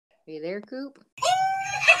Hey there, Coop.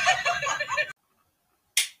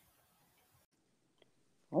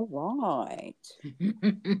 All right.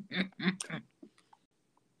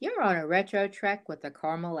 You're on a retro trek with the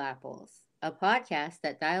Caramel Apples, a podcast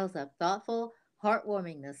that dials up thoughtful,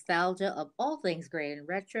 heartwarming nostalgia of all things great and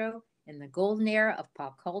retro in the golden era of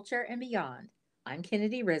pop culture and beyond. I'm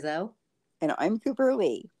Kennedy Rizzo. And I'm Cooper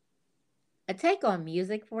Lee. A take on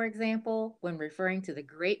music, for example, when referring to the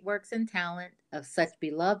great works and talent of such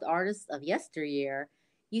beloved artists of yesteryear,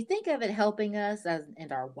 you think of it helping us as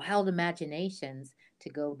in our wild imaginations to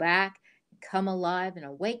go back, come alive, and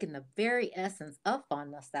awaken the very essence of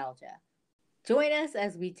fond nostalgia. Join us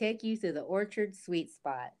as we take you to the Orchard Sweet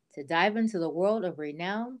Spot to dive into the world of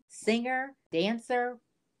renowned singer, dancer,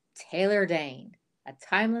 Taylor Dayne, a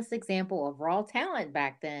timeless example of raw talent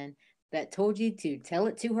back then that told you to tell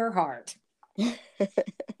it to her heart.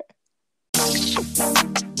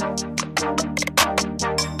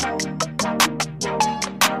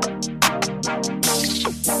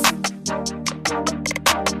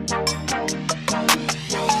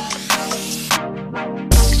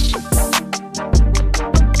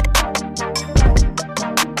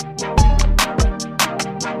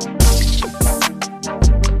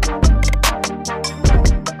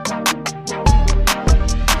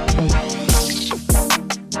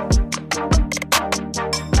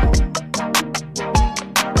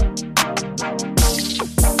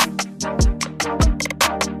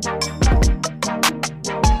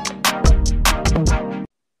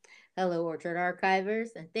 Hello, Orchard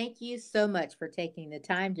Archivers, and thank you so much for taking the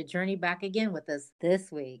time to journey back again with us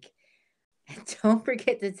this week. And don't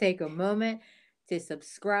forget to take a moment to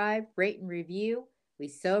subscribe, rate, and review. We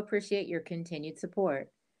so appreciate your continued support.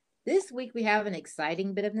 This week, we have an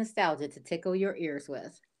exciting bit of nostalgia to tickle your ears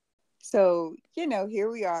with. So, here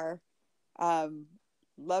we are,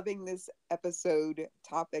 loving this episode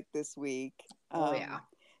topic this week. Oh, yeah.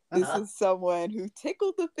 This is someone who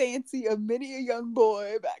tickled the fancy of many a young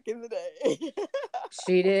boy back in the day.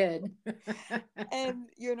 She did. And,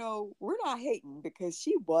 we're not hating because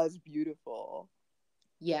she was beautiful.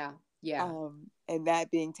 Yeah. And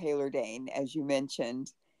that being Taylor Dayne, as you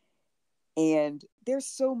mentioned. And there's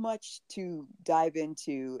so much to dive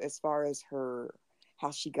into as far as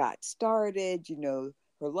how she got started, her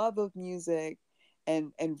love of music.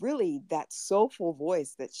 And really, that soulful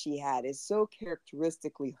voice that she had is so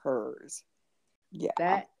characteristically hers.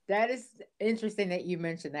 Yeah. That is interesting that you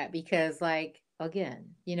mentioned that because, again,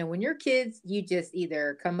 when you're kids, you just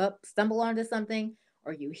either stumble onto something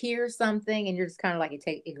or you hear something and you're just kind of like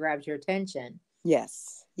it grabs your attention.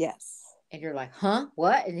 Yes. And you're like, huh?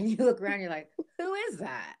 What? And then you look around, you're like, who is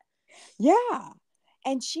that? Yeah.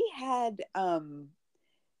 And she had,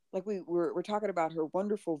 we're talking about her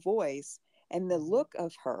wonderful voice. And the look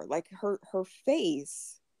of her, her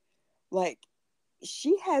face,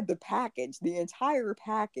 she had the entire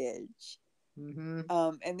package.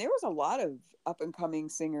 Mm-hmm. And there was a lot of up and coming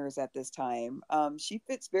singers at this time. She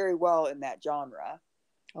fits very well in that genre.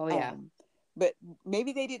 Oh, yeah. But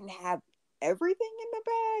maybe they didn't have everything in the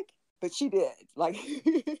bag, but she did.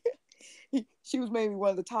 She was maybe one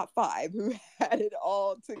of the top 5 who had it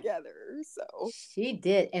all together. So she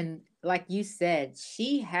did. And like you said,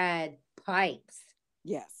 she had pipes.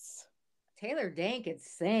 Yes. Taylor Dayne could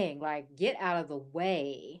sing, get out of the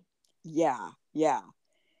way. Yeah.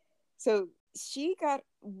 So she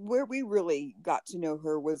where we really got to know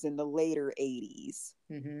her was in the later 80s.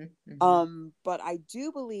 Mm-hmm. But I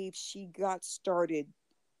do believe she got started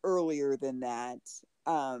earlier than that.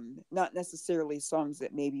 Not necessarily songs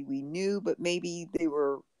that maybe we knew, but maybe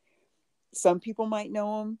some people might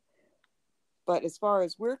know them. But as far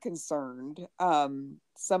as we're concerned,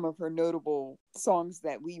 some of her notable songs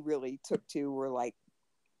that we really took to were like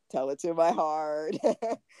Tell It to My Heart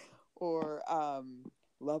or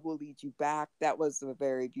Love Will Lead You Back. That was a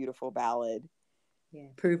very beautiful ballad. Yeah.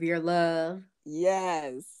 Prove Your Love.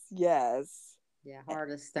 Yes. Yeah, Heart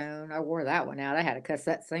of Stone. I wore that one out. I had a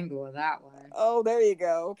cassette single of that one. Oh, there you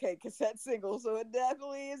go. Okay, cassette single. So it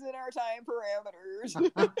definitely is in our time parameters.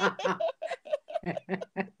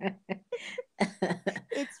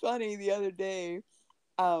 It's funny. The other day,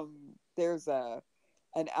 there's an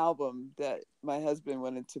album that my husband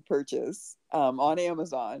wanted to purchase on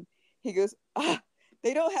Amazon. He goes,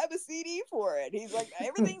 they don't have a CD for it. He's like,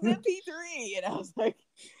 everything's MP3. And I was like,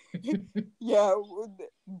 yeah,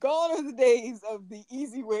 gone are the days of the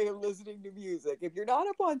easy way of listening to music. If you're not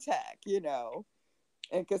up on tech,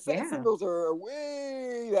 and cassette singles are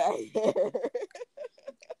way back there.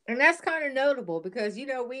 And that's kind of notable because,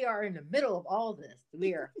 we are in the middle of all this.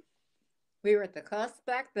 We were at the cusp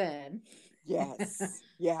back then. Yes.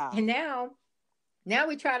 Yeah. And now Now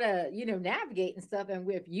we try to, navigate and stuff. And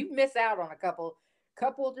if you miss out on a couple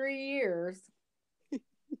 3 years,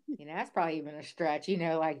 that's probably even a stretch.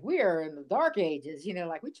 Like we are in the dark ages.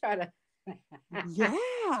 Like we try to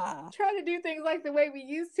Yeah. try to do things like the way we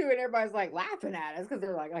used to, and everybody's like laughing at us because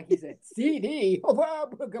they're like you said, CD, guffaw,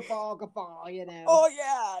 guffaw, Oh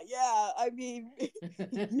yeah, yeah. I mean,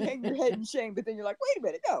 you hang your head in shame, but then you're like, wait a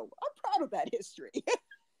minute, no, I'm proud of that history.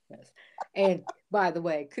 Yes. And by the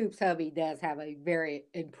way, Coop's hubby does have a very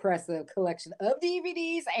impressive collection of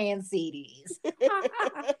DVDs and CDs.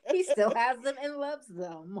 He still has them and loves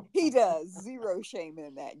them. He does. Zero shame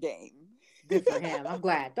in that game. Good for him. I'm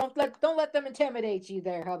glad. Don't let them intimidate you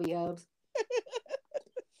there, hubby hubs.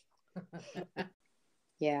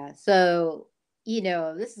 Yeah. So,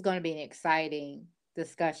 this is going to be an exciting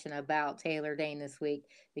discussion about Taylor Dayne this week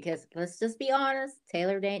because let's just be honest,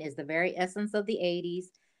 Taylor Dayne is the very essence of the 80s,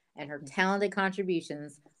 and her talented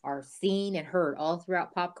contributions are seen and heard all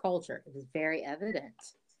throughout pop culture. It is very evident.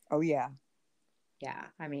 Oh yeah. Yeah.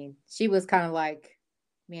 I mean, she was kind of like,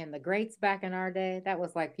 man, the greats back in our day, that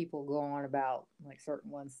was like people go on about like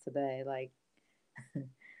certain ones today, like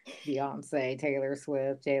Beyonce, Taylor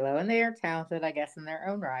Swift, J Lo, and they are talented, I guess, in their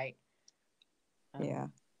own right. Yeah.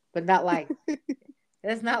 But not like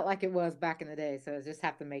it's not like it was back in the day. So I just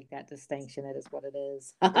have to make that distinction. It is what it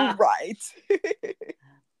is. Right.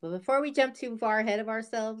 But before we jump too far ahead of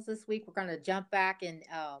ourselves this week, we're going to jump back and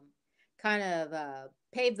kind of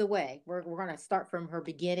pave the way. We're going to start from her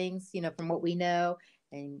beginnings, from what we know,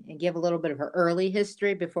 and give a little bit of her early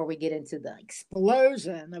history before we get into the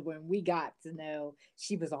explosion of when we got to know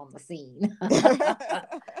she was on the scene.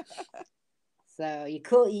 So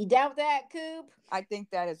you down with that, Coop? I think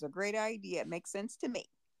that is a great idea. It makes sense to me.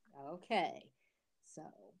 Okay. So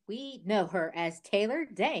we know her as Taylor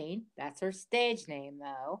Dayne. That's her stage name,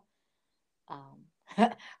 though. Um,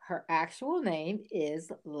 her actual name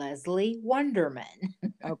is Leslie Wonderman.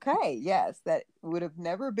 Okay. Yes, that would have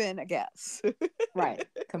never been a guess. Right.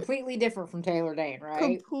 Completely different from Taylor Dayne, right?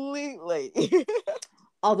 Completely.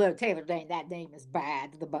 Although Taylor Dayne, that name is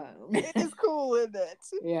bad to the bone. It is cool, isn't it?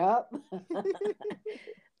 Yep.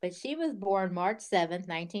 But she was born March 7th,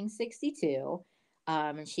 1962.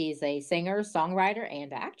 And she's a singer, songwriter,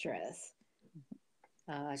 and actress.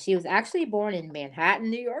 She was actually born in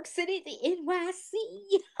Manhattan, New York City, the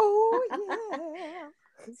NYC. Oh,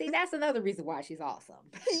 yeah. See, that's another reason why she's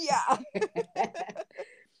awesome. Yeah.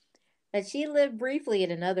 But she lived briefly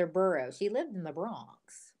in another borough. She lived in the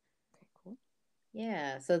Bronx. Okay, cool.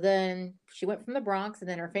 Yeah. So then she went from the Bronx, and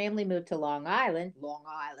then her family moved to Long Island. Long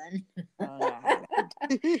Island. Long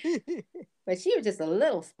Island. But she was just a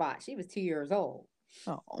little spot. She was 2 years old.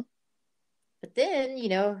 Oh. But then,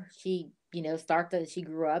 she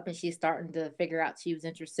grew up and she's starting to figure out she was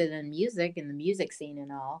interested in music and the music scene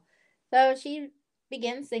and all. So she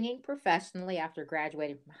began singing professionally after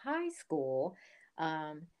graduating from high school.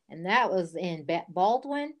 And that was in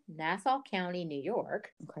Baldwin, Nassau County, New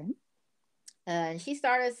York. Okay. And she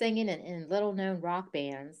started singing in little known rock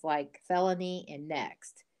bands like Felony and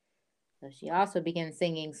Next. So she also began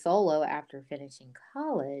singing solo after finishing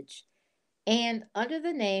college. And under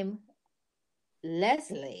the name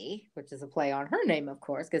Leslie, which is a play on her name, of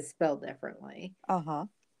course, because it's spelled differently. Uh-huh.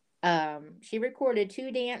 She recorded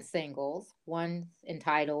 2 dance singles, one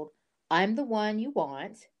entitled I'm the One You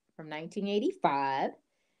Want from 1985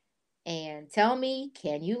 and Tell Me,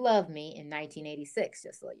 Can You Love Me in 1986,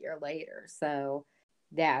 just a year later. So,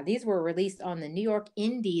 yeah, these were released on the New York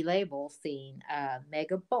indie label scene,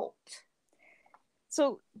 Mega Bolt.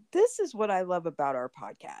 So this is what I love about our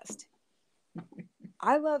podcast.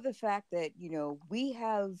 I love the fact that, we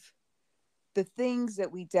have the things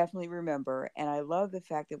that we definitely remember. And I love the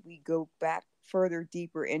fact that we go back further,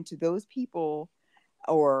 deeper into those people,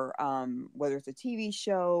 or whether it's a TV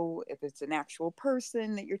show, if it's an actual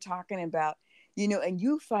person that you're talking about, and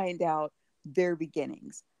you find out their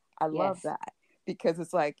beginnings. I love that because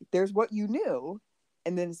it's like, there's what you knew.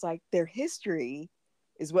 And then it's like their history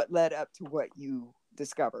is what led up to what you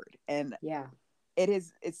discovered. And yeah.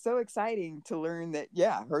 It's so exciting to learn that,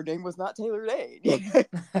 her name was not Taylor Dayne.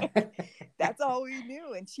 That's all we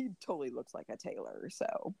knew. And she totally looks like a Taylor.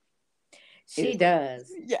 So she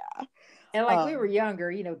does. Yeah. And like we were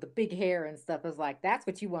younger, the big hair and stuff is like, that's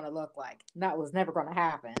what you want to look like. And that was never going to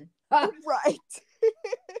happen. Right.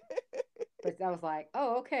 But I was like,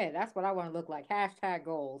 oh, okay, that's what I want to look like. Hashtag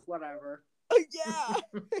goals, whatever. Yeah.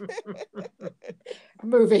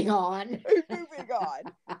 Moving on. Moving on.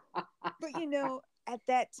 But, at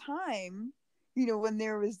that time, when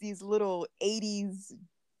there was these little 80s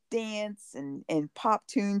dance and pop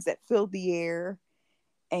tunes that filled the air,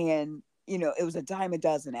 and, it was a dime a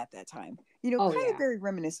dozen at that time. Oh, kind of yeah. very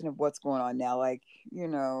reminiscent of what's going on now. Like,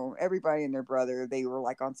 everybody and their brother, they were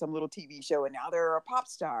like on some little TV show and now they're a pop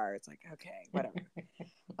star. It's like, okay, whatever.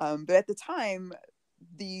 But at the time,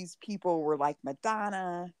 these people were like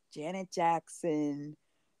Madonna, Janet Jackson,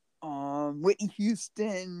 Whitney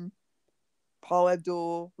Houston, Paul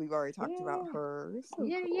Abdul. We've already talked about Yeah. her. So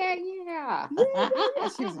Yeah, cool. yeah, yeah. Yeah, yeah, yeah.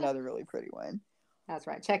 She was another really pretty one. That's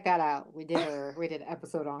right. Check that out. We did an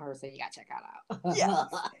episode on her, so you gotta check that Yes.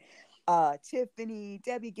 out. Tiffany,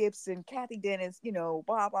 Debbie Gibson, Kathy Dennis,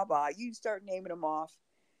 blah, blah, blah. You start naming them off,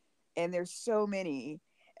 and there's so many.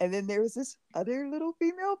 And then there was this other little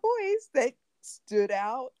female voice that stood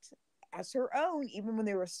out as her own, even when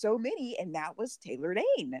there were so many, and that was Taylor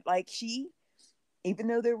Dayne. Like, even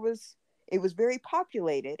though it was very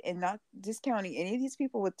populated, and not discounting any of these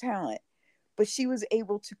people with talent, but she was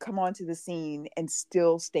able to come onto the scene and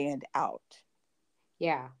still stand out.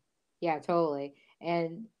 Yeah. Yeah, totally.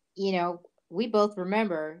 And, we both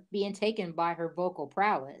remember being taken by her vocal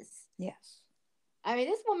prowess. Yes. I mean,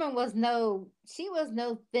 this woman she was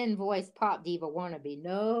no thin voice pop diva wannabe.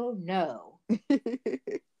 No, no.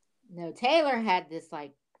 No, Taylor had this,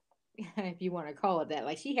 like, if you want to call it that,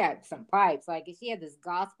 like, she had some pipes. Like, she had this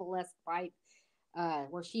gospel-esque pipe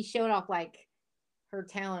where she showed off, like, her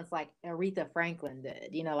talents like Aretha Franklin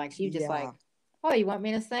did. Like, she was just Yeah. like, oh, you want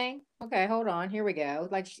me to sing? Okay, hold on. Here we go.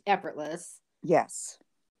 Like, effortless. Yes.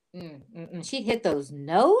 She'd hit those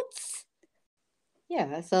notes.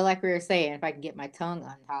 Yeah, so like we were saying, if I can get my tongue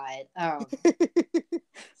untied,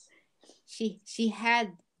 she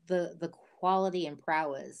had the quality and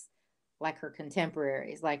prowess like her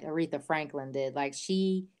contemporaries, like Aretha Franklin did. Like,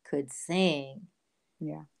 she could sing.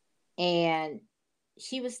 Yeah. And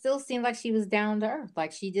she was still seemed like she was down to earth.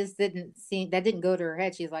 Like, she just didn't go to her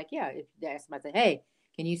head. She's like, yeah, if you ask somebody, hey,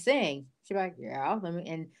 can you sing? She'd be like, yeah,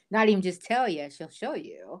 and not even just tell you, she'll show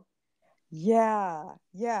you. Yeah.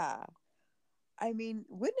 Yeah. I mean,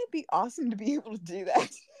 wouldn't it be awesome to be able to do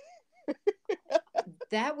that?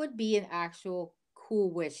 That would be an actual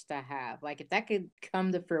cool wish to have. Like, if that could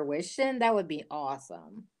come to fruition, that would be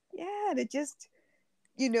awesome. Yeah, to just,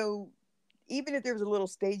 even if there was a little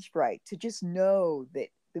stage fright, to just know that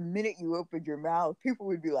the minute you opened your mouth, people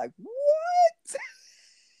would be like, what?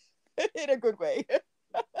 In a good way.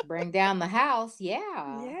 Bring down the house.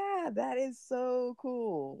 Yeah. Yeah, that is so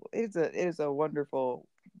cool. It is a wonderful,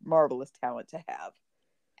 marvelous talent to have.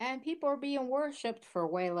 And people are being worshipped for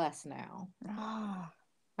way less now. Ah,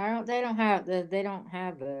 They don't have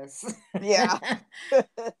this. yeah.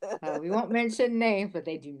 We won't mention names, but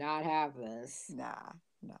they do not have this. Nah,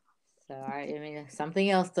 no. So I mean, something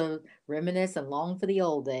else to reminisce and long for the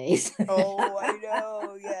old days. Oh, I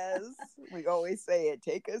know. Yes, we always say it.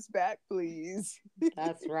 Take us back, please.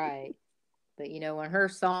 That's right. But when her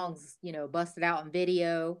songs, busted out in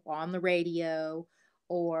video on the radio,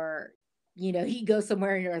 or you go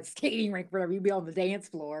somewhere and you're at a skating rink, wherever, you be on the dance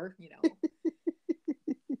floor.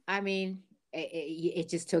 I mean, it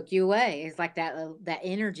just took you away. It's like that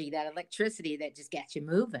energy, that electricity that just got you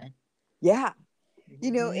moving. Yeah.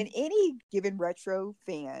 Mm-hmm. And any given retro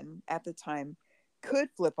fan at the time could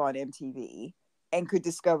flip on MTV and could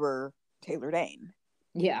discover Taylor Dayne.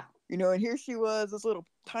 Yeah. And here she was, this little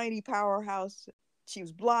tiny powerhouse. She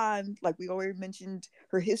was blonde, like we already mentioned.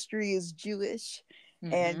 Her history is Jewish,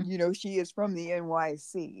 and she is from the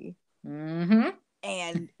NYC. Mm-hmm.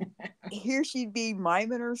 And here she'd be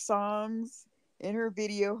miming her songs in her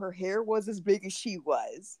video. Her hair was as big as she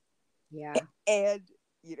was. Yeah. And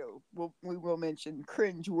we will mention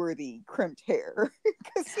cringe-worthy crimped hair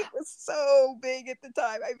because it was so big at the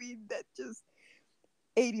time. I mean, that just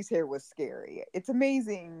 80s hair was scary. It's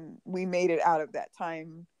amazing we made it out of that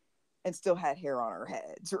time and still had hair on our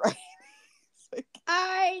heads, right? Like...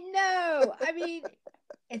 I know. I mean,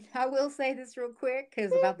 and I will say this real quick,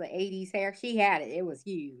 because about the 80s hair, she had it. It was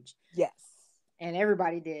huge. Yes. And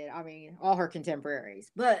everybody did. I mean, all her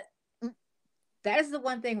contemporaries. But that is the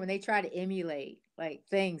one thing when they try to emulate like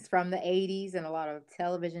things from the 80s and a lot of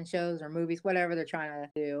television shows or movies, whatever they're trying to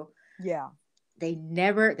do. Yeah. They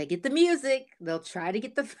get the music, they'll try to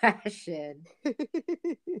get the fashion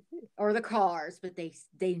or the cars, but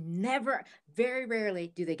they never, very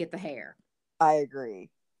rarely do they get the hair. I agree.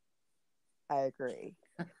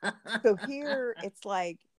 So here it's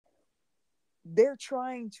like they're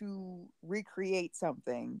trying to recreate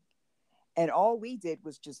something, and all we did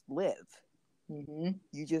was just live. Mm-hmm.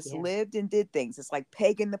 You just lived and did things. It's like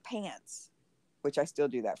pegging the pants, which I still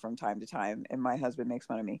do that from time to time, and my husband makes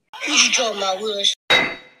fun of me.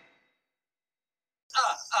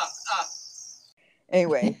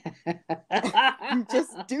 Anyway, you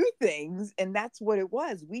just do things, and that's what it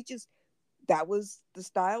was. We just that was the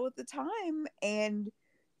style at the time. And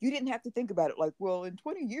you didn't have to think about it like, well, in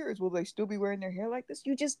 20 years, will they still be wearing their hair like this?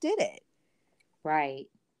 You just did it. Right.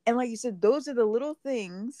 And like you said, those are the little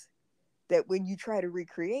things that when you try to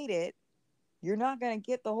recreate it, you're not going to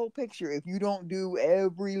get the whole picture if you don't do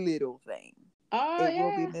every little thing. Oh, It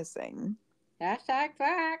will be yeah. missing. Hashtag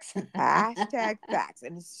facts. Hashtag facts.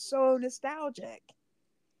 And it's so nostalgic.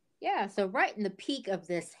 Yeah. So, right in the peak of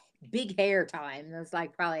this big hair time, it was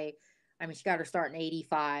like probably, I mean, she got her start in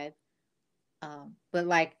 85. But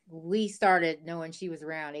like we started knowing she was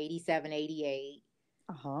around 87, 88.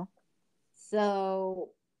 Uh-huh. So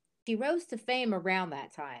she rose to fame around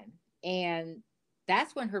that time. And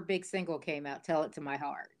that's when her big single came out, Tell It to My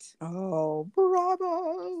Heart. Oh,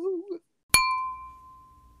 bravo.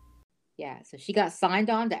 Yeah, so she got signed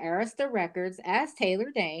on to Arista Records as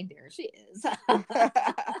Taylor Dayne. There she is. And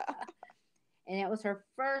it was her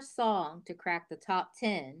first song to crack the top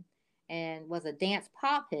 10 and was a dance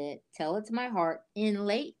pop hit, Tell It to My Heart, in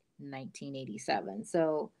late 1987.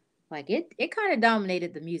 So, like, it kind of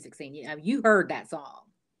dominated the music scene. You heard that song.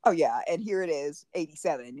 Oh, yeah. And here it is,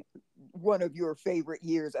 87. One of your favorite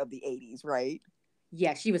years of the 80s, right?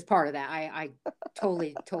 Yeah, she was part of that. I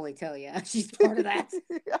totally tell you. She's part of that.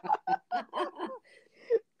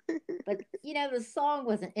 But, the song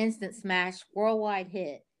was an instant smash, worldwide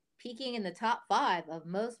hit, peaking in the top 5 of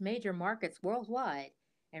most major markets worldwide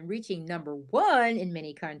and reaching number 1 in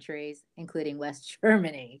many countries, including West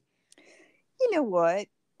Germany. You know what?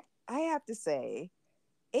 I have to say,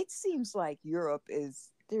 it seems like Europe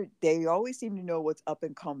they always seem to know what's up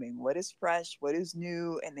and coming, what is fresh, what is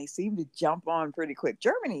new, and they seem to jump on pretty quick.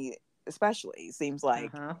 Germany, especially, seems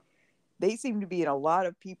like they seem to be in a lot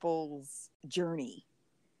of people's journey.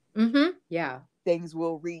 Mm-hmm. Yeah. Things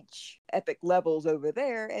will reach epic levels over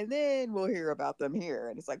there, and then we'll hear about them here.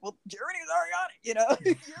 And it's like, well, Germany's already on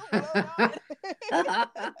it, You're well on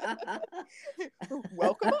it.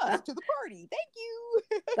 Welcome us to the party. Thank you.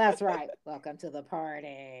 That's right. Welcome to the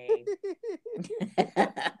party.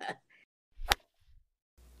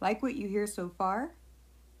 Like what you hear so far?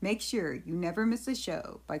 Make sure you never miss a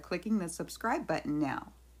show by clicking the subscribe button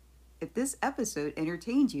now. If this episode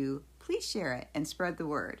entertained you, please share it and spread the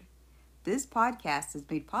word. This podcast is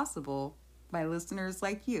made possible by listeners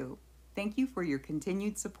like you. Thank you for your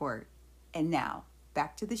continued support. And now,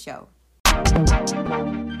 back to the show.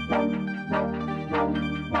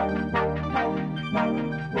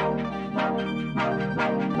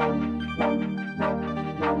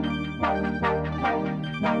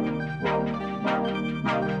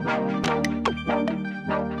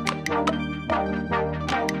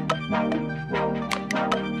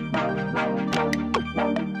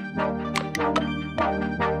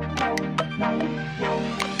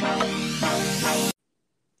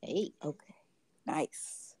 Hey, okay.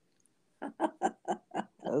 Nice.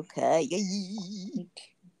 Okay.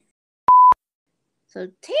 So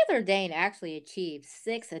Taylor Dayne actually achieved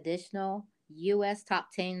 6 additional U.S.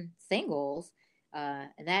 top 10 singles, and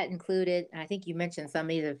that included, and I think you mentioned some of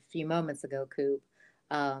these a few moments ago, Coop.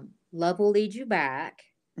 Love Will Lead You Back,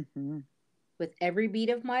 With Every Beat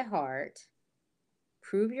of My Heart,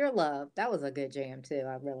 Prove Your Love. That was a good jam, too.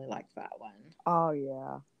 I really liked that one. Oh,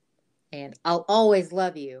 yeah. And I'll Always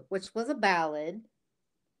Love You, which was a ballad.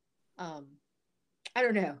 I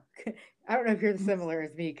don't know. I don't know if you're similar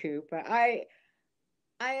as me, Coop, but I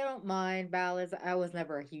don't mind ballads. I was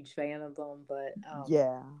never a huge fan of them, but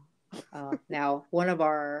yeah. Now one of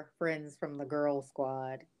our friends from the Girl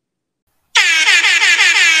Squad,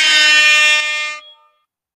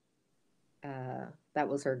 that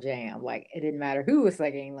was her jam. Like it didn't matter who was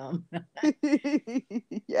singing them.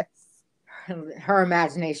 Yes. Her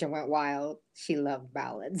imagination went wild. She loved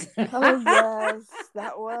ballads. Oh yes,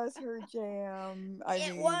 that was her jam.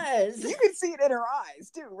 It was. You could see it in her eyes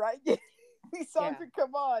too, right? These songs would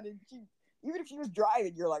come on, and even if she was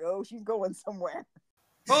driving, you're like, oh, she's going somewhere.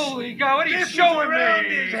 Holy God, what are you showing me?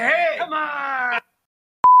 Hey, come on.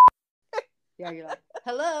 Yeah, you're like,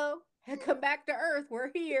 hello, come back to Earth. We're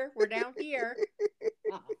here. We're down here.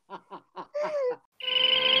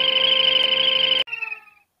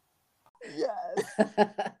 Yes.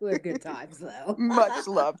 We're good times, though. Much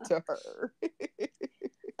love to her.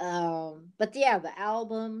 But yeah, the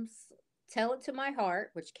albums Tell It to My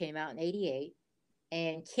Heart, which came out in 88,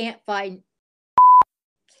 and Can't Fight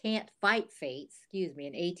Fate, excuse me,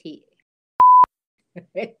 in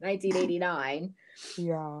 1989.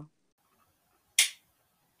 Yeah.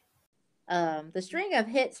 The string of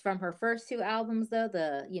hits from her first 2 albums, though,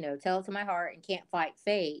 Tell It to My Heart and Can't Fight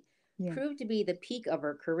Fate, proved to be the peak of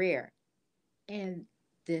her career. And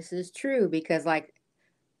this is true because, like,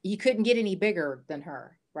 you couldn't get any bigger than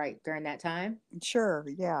her. right during that time. Sure,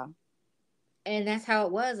 yeah. And that's how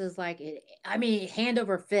it was. Is like I mean, hand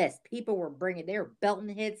over fist. People they were belting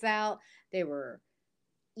hits out. They were,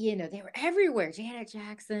 they were everywhere. Janet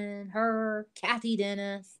Jackson, her, Kathy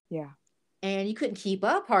Dennis, Yeah. and you couldn't keep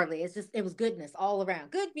up hardly. It was goodness all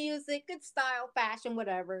around. Good music, good style, fashion,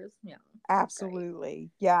 whatever. It was great.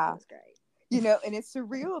 Absolutely. It Yeah. was great. And it's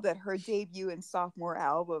surreal that her debut and sophomore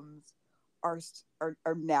albums are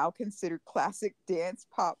now considered classic dance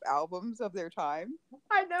pop albums of their time.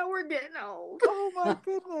 I know we're getting old. Oh my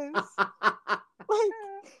goodness. Like,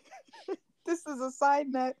 this is a side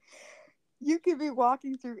note. You could be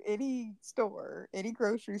walking through any store, any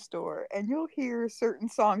grocery store, and you'll hear certain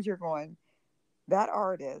songs you're going, that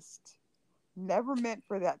artist never meant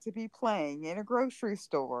for that to be playing in a grocery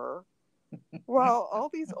store while all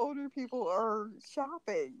these older people are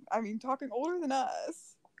shopping. I mean, talking older than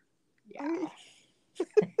us. Yeah. I mean,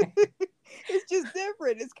 it's just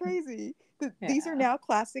different. It's crazy. These are Yeah. now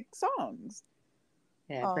classic songs.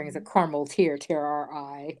 Yeah, it brings a caramel tear to our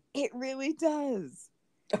eye. It really does.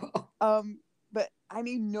 But I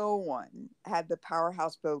mean, no one had the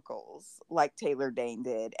powerhouse vocals like Taylor Dayne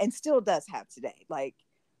did, and still does have today. Like,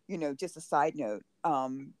 just a side note,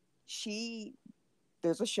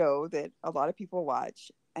 there's a show that a lot of people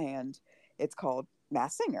watch, and it's called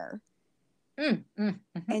Masked Singer. Mm-hmm.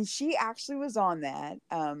 And she actually was on that.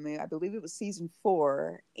 I believe it was season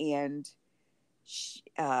 4, and she,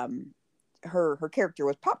 her character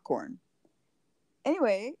was Popcorn.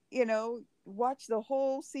 Anyway, watch the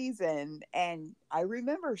whole season, and I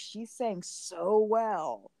remember she sang so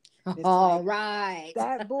well. It's all right.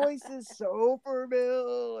 That voice is so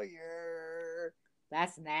familiar.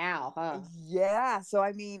 That's now, huh? Yeah. So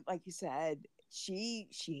I mean, like you said, she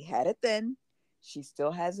had it then. She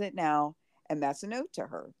still has it now, and that's a note to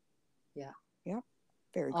her. Yeah. Yep.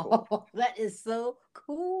 Very cool. Oh, that is so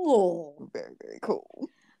cool. Very, very cool.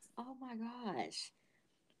 Oh my gosh.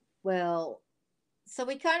 Well, so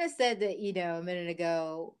we kind of said that, a minute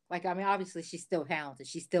ago, like, I mean, obviously she's still talented.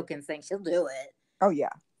 She still can sing. She'll do it. Oh,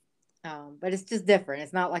 yeah. But it's just different.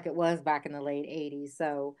 It's not like it was back in the late 80s.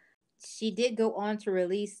 So she did go on to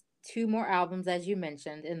release 2 more albums, as you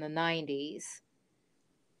mentioned, in the 90s.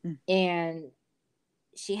 And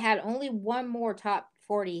she had only one more top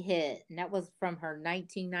 40 hit, and that was from her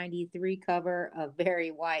 1993 cover of Barry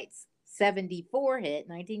White's 74 hit,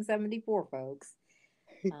 1974, folks.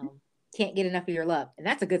 Can't Get Enough of Your Love. And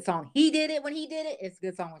that's a good song. He did it when he did it. It's a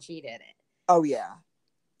good song when she did it. Oh, yeah.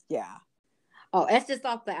 Yeah. Oh, that's just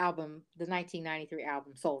off the album, the 1993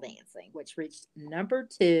 album Soul Dancing, which reached number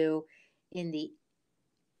 2 in the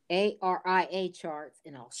ARIA charts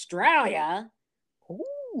in Australia.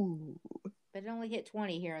 Ooh. But it only hit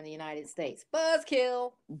 20 here in the United States.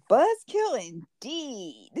 Buzzkill. Buzzkill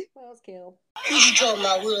indeed. Buzzkill.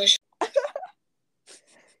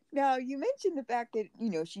 Now, you mentioned the fact that,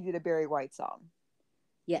 she did a Barry White song.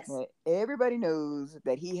 Yes. Everybody knows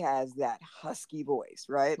that he has that husky voice,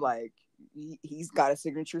 right? Like, he's got a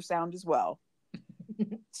signature sound as well.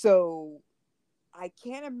 So, I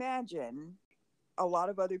can't imagine a lot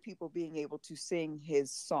of other people being able to sing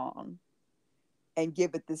his song and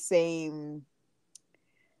give it the same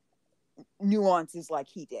nuances like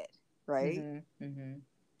he did, right?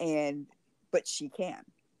 But she can,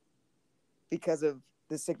 because of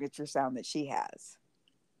the signature sound that she has.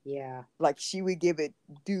 Yeah. Like, she would give it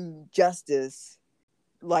due justice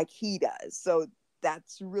like he does. So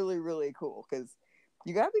that's really, really cool, because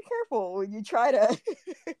you gotta be careful when you try to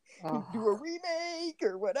do a remake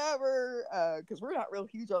or whatever, because we're not real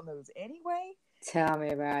huge on those anyway. Tell me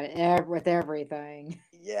about it. With everything.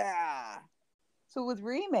 Yeah. So with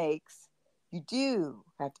remakes, you do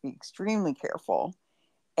have to be extremely careful.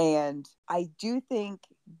 And I do think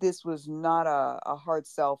this was not a hard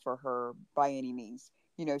sell for her by any means.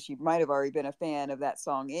 She might have already been a fan of that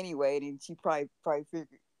song anyway, and she probably figured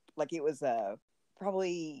like it was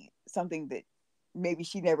probably something that maybe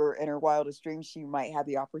she never in her wildest dreams she might have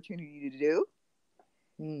the opportunity to do.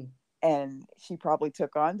 And she probably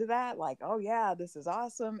took on to that, like, oh yeah, this is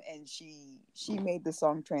awesome. And she made the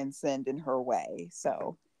song transcend in her way.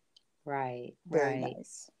 So right. Very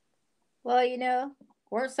nice. Well,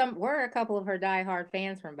 we're a couple of her diehard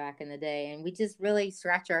fans from back in the day, and we just really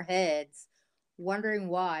scratch our heads wondering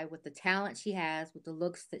why, with the talent she has, with the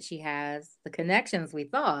looks that she has, the connections we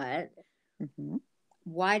thought,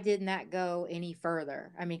 why didn't that go any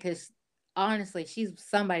further? I mean, because honestly, she's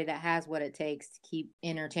somebody that has what it takes to keep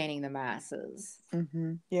entertaining the masses.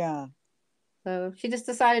 Yeah. So she just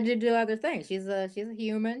decided to do other things. She's a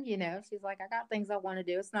human, She's like, I got things I want to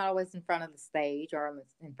do. It's not always in front of the stage or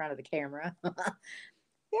in front of the camera.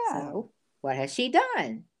 Yeah. So what has she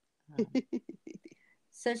done? Um,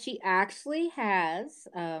 so she actually has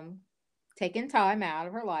taken time out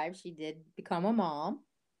of her life. She did become a mom.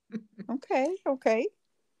 Okay, okay.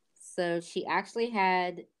 So she actually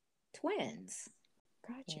had twins.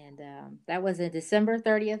 Gotcha. And that was in December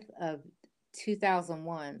 30th of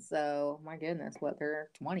 2001. So, my goodness, what, they're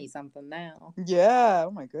 20 something now. Yeah,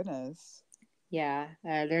 oh my goodness. Yeah,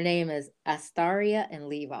 their name is Astaria and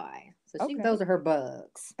Levi. So Okay. those are her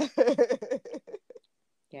bugs.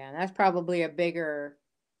 Yeah, and that's probably a bigger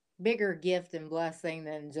gift and blessing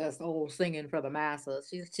than just singing for the masses.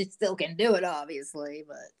 She still can do it, obviously,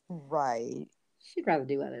 but Right. she'd rather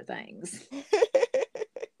do other things.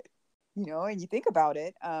 And you think about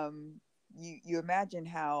it, you imagine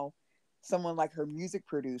how someone like her music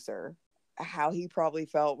producer, how he probably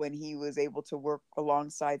felt when he was able to work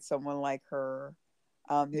alongside someone like her.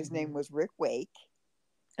 His name was Rick Wake.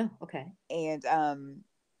 Oh, okay. And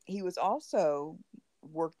he was also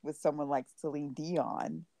worked with someone like Celine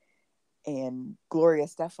Dion and Gloria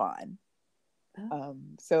Stefan. Oh.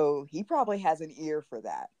 So he probably has an ear for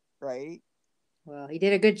that, right? Well, he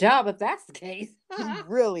did a good job if that's the case. He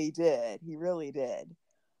really did. He really did.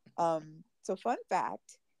 So fun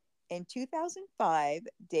fact, in 2005,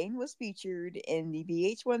 Dayne was featured in the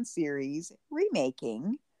VH1 series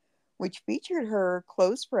Remaking, which featured her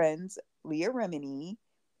close friends Leah Remini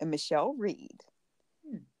and Michelle Reed.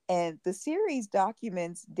 And the series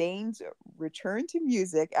documents Dayne's return to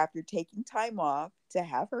music after taking time off to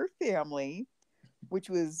have her family, which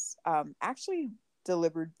was actually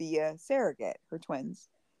delivered via surrogate, her twins.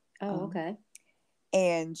 Oh, okay.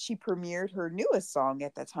 And she premiered her newest song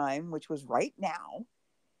at the time, which was Right Now.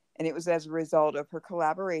 And it was as a result of her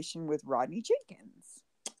collaboration with Rodney Jenkins.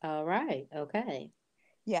 All right. Okay.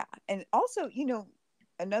 Yeah. And also,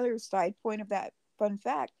 another side point of that fun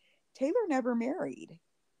fact, Taylor never married.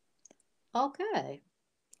 Okay.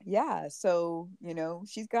 Yeah. So,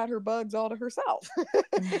 she's got her bugs all to herself.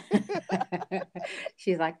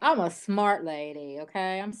 She's like, I'm a smart lady.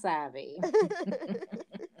 Okay. I'm savvy.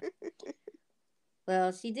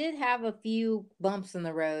 Well, she did have a few bumps in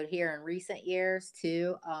the road here in recent years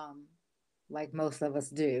too. Like most of us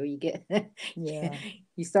do. You get Yeah.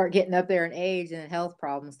 you start getting up there in age and health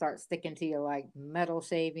problems start sticking to you like metal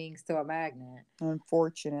shavings to a magnet.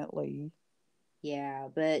 Unfortunately. Yeah,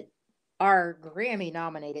 but our Grammy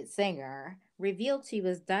nominated singer revealed she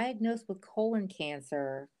was diagnosed with colon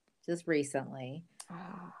cancer just recently.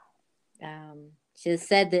 She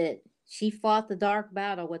said that she fought the dark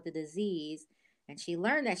battle with the disease and she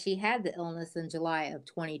learned that she had the illness in July of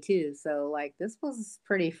 22. So, like, this was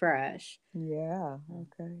pretty fresh. Yeah.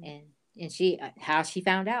 Okay. And she, how she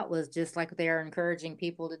found out was just like they're encouraging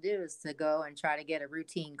people to do is to go and try to get a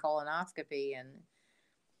routine colonoscopy, and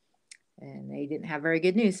they didn't have very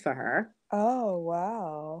good news for her. Oh,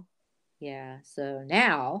 wow. Yeah. So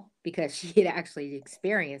now, because she had actually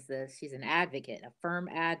experienced this, she's an advocate, a firm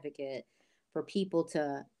advocate for people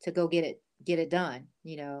to go get it done.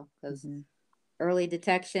 Because early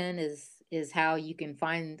detection is how you can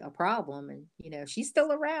find a problem, and she's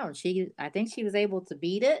still around. I think she was able to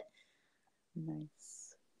beat it.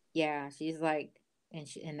 Nice. Yeah. She's like,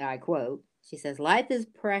 and I quote, she says, "Life is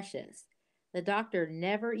precious. The doctor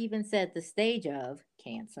never even said the stage of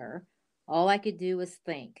cancer. All I could do was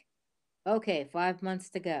think, okay, 5 months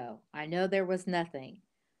to go. I know there was nothing.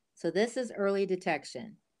 So this is early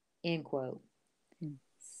detection." End quote.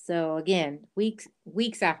 So again, weeks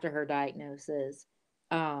after her diagnosis,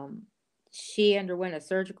 she underwent a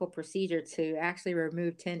surgical procedure to actually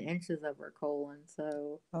remove 10 inches of her colon.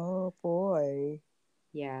 So, oh boy.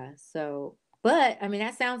 Yeah. So, but I mean,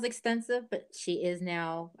 that sounds extensive, but she is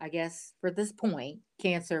now, I guess, for this point,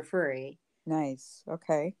 cancer free. Nice.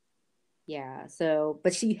 Okay. Yeah. So,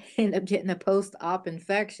 but she ended up getting a post op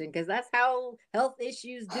infection because that's how health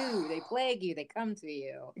issues do. They plague you, they come to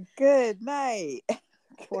you. Good night.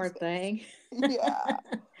 Poor thing. Yeah.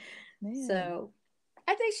 Man. So,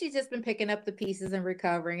 I think she's just been picking up the pieces and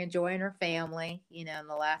recovering, enjoying her family, in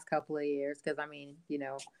the last couple of years. Because, I mean,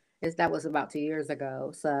 that was about 2 years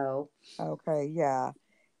ago. So, okay. Yeah.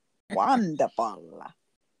 Wonderful.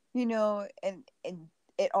 And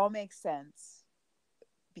it all makes sense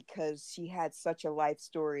because she had such a life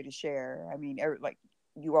story to share. I mean, like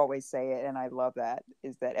you always say it, and I love that,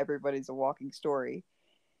 is that everybody's a walking story.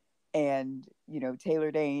 And,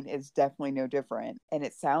 Taylor Dayne is definitely no different. And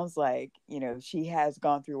it sounds like, she has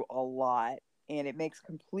gone through a lot. And it makes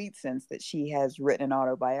complete sense that she has written an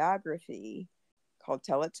autobiography called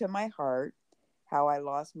Tell It to My Heart, How I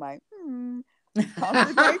Lost My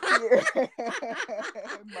Conquered My Fear.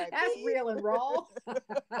 That's real and raw.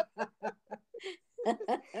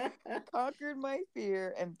 Conquered my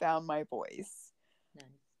fear and found my voice. Nice.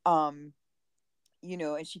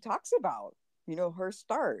 And she talks about, her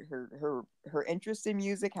start, her interest in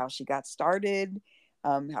music, how she got started,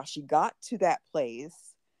 how she got to that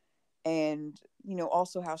place, and,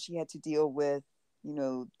 also how she had to deal with,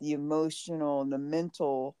 the emotional and the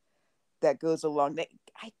mental that goes along. That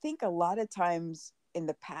I think a lot of times in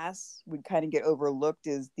the past would kind of get overlooked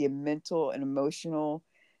is the mental and emotional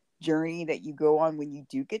journey that you go on when you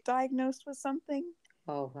do get diagnosed with something.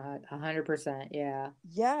 Oh, 100%. Yeah.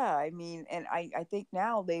 Yeah, I mean, and I think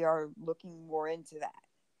now they are looking more into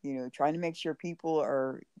that, trying to make sure people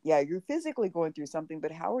are, you're physically going through something,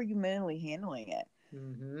 but how are you mentally handling it?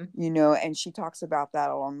 Mm-hmm. And she talks about that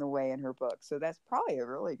along the way in her book. So that's probably a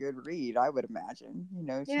really good read, I would imagine.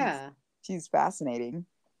 Yeah. She's fascinating.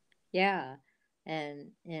 Yeah.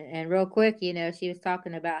 And real quick, she was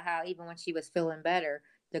talking about how even when she was feeling better,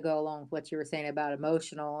 to go along with what you were saying about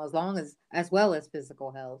emotional, as well as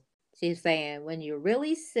physical health. She's saying when you're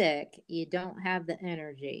really sick, you don't have the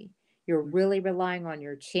energy. You're really relying on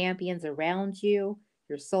your champions around you,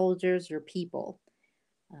 your soldiers, your people.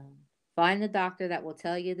 Um, Find the doctor that will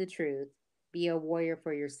tell you the truth. Be a warrior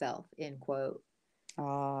for yourself. End quote.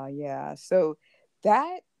 Yeah. So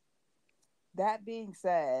that being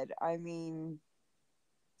said, I mean,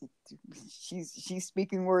 she's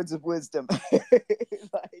speaking words of wisdom.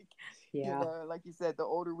 Like, Yeah. like you said, the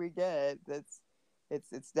older we get,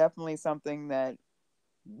 it's definitely something that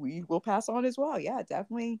we will pass on as well. Yeah,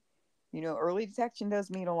 definitely. Early detection does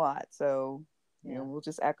mean a lot. So, Yeah. we'll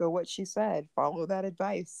just echo what she said. Follow that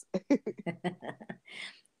advice.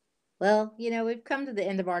 Well, we've come to the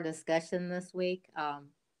end of our discussion this week.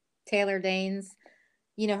 Taylor Dayne's,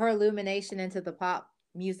 her illumination into the pop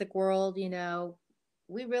music world,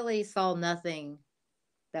 we really saw nothing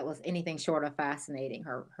that was anything short of fascinating.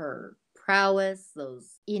 Her prowess,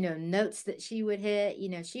 those, notes that she would hit,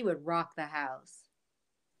 she would rock the house.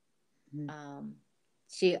 Um,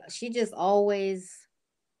 she just always,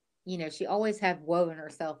 she always had woven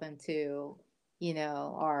herself into,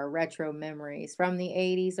 our retro memories from the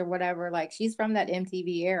 80s or whatever. Like she's from that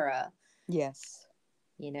MTV era. Yes.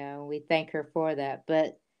 We thank her for that.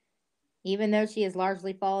 But even though she has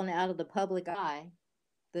largely fallen out of the public eye,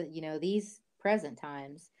 these present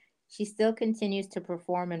times, she still continues to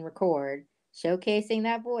perform and record, showcasing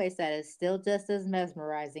that voice that is still just as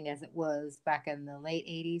mesmerizing as it was back in the late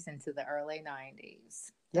 80s into the early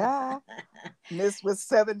 90s. Yeah. Miss with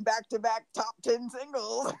 7 back-to-back top 10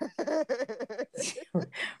 singles.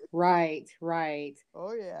 Right, right.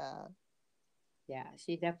 Oh, yeah. Yeah,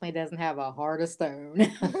 she definitely doesn't have a heart of stone.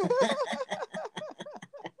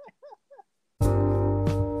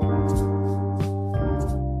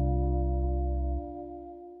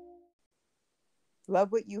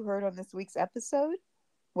 Love what you heard on this week's episode?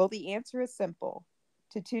 Well, the answer is simple.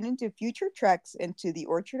 To tune into future treks into the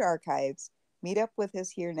Orchard Archives, meet up with us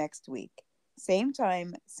here next week. Same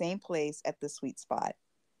time, same place at the Sweet Spot.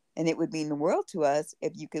 And it would mean the world to us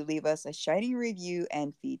if you could leave us a shining review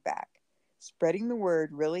and feedback. Spreading the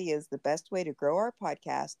word really is the best way to grow our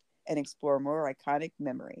podcast and explore more iconic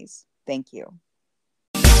memories. Thank you.